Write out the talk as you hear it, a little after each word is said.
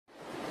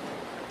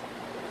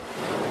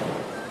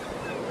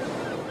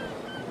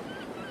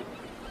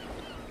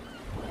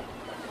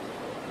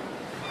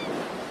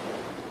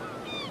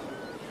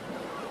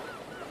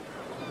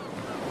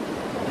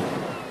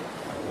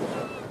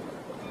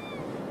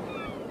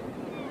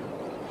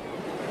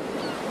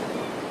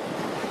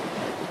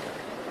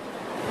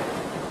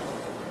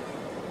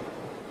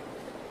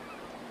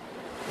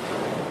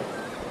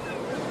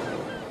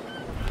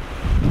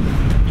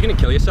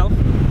gonna kill yourself?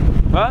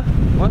 Huh?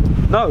 What?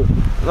 No,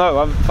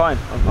 I'm fine.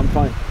 I'm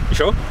fine. You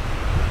sure?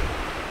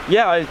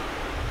 Yeah,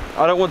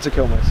 I don't want to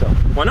kill myself.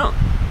 Why not?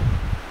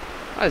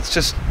 It's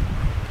just,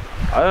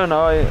 I don't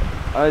know.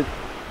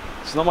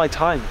 It's not my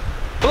time.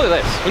 Look at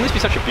this. Wouldn't this be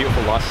such a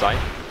beautiful last sight?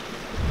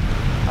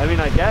 I mean,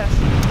 I guess.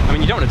 I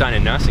mean, you don't want to die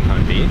in a nursing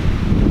home, do you?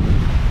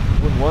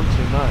 Wouldn't want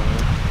to,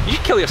 no. You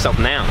should kill yourself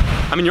now.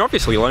 I mean, you're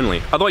obviously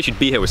lonely. Otherwise, you'd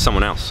be here with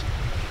someone else.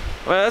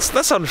 Well,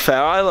 that's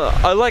unfair.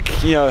 I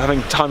like, you know,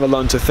 having time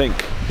alone to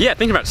think. Yeah,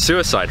 think about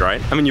suicide,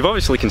 right? I mean, you've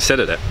obviously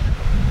considered it.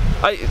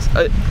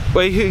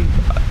 Wait, who?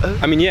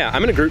 I mean, yeah,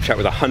 I'm in a group chat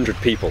with 100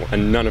 people,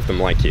 and none of them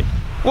like you.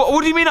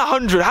 What do you mean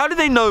 100? How do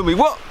they know me?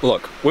 What?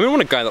 Look, women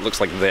want a guy that looks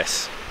like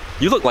this.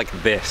 You look like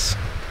this.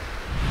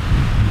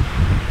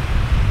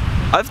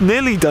 I've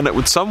nearly done it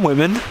with some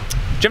women. Do you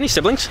have any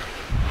siblings?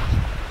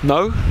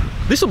 No.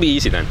 This will be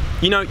easy then.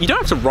 You know, you don't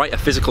have to write a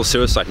physical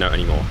suicide note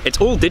anymore. It's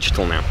all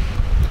digital now.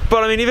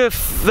 But I mean, even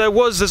if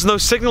there's no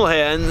signal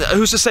here, and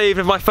who's to say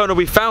even if my phone will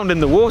be found in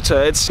the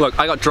water, it's... Look,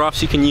 I got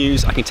drafts you can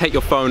use. I can take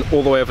your phone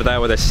all the way over there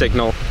where there's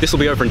signal. This will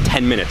be over in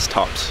 10 minutes,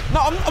 tops. No,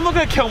 I'm not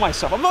gonna kill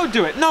myself. I'm not gonna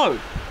do it, no.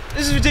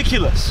 This is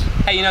ridiculous.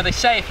 Hey, you know, they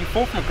say if you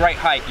fall from a great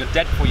height, you're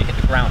dead before you hit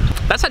the ground.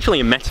 That's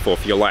actually a metaphor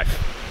for your life.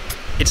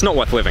 It's not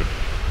worth living.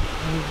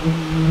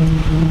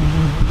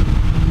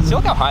 See,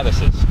 look how high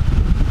this is.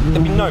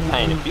 There'd be no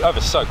pain. It'd be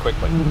over so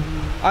quickly.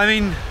 I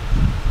mean,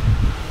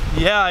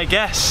 yeah, I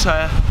guess.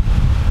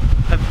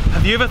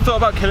 Have you ever thought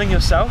about killing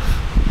yourself?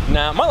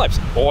 Nah, my life's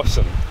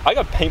awesome. I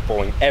go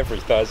paintballing every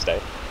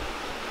Thursday.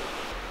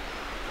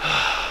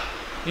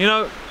 You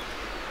know,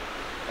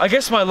 I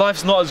guess my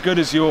life's not as good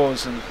as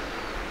yours, and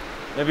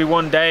maybe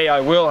one day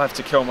I will have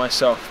to kill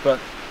myself, but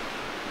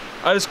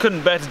I just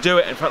couldn't bear to do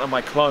it in front of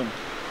my clone.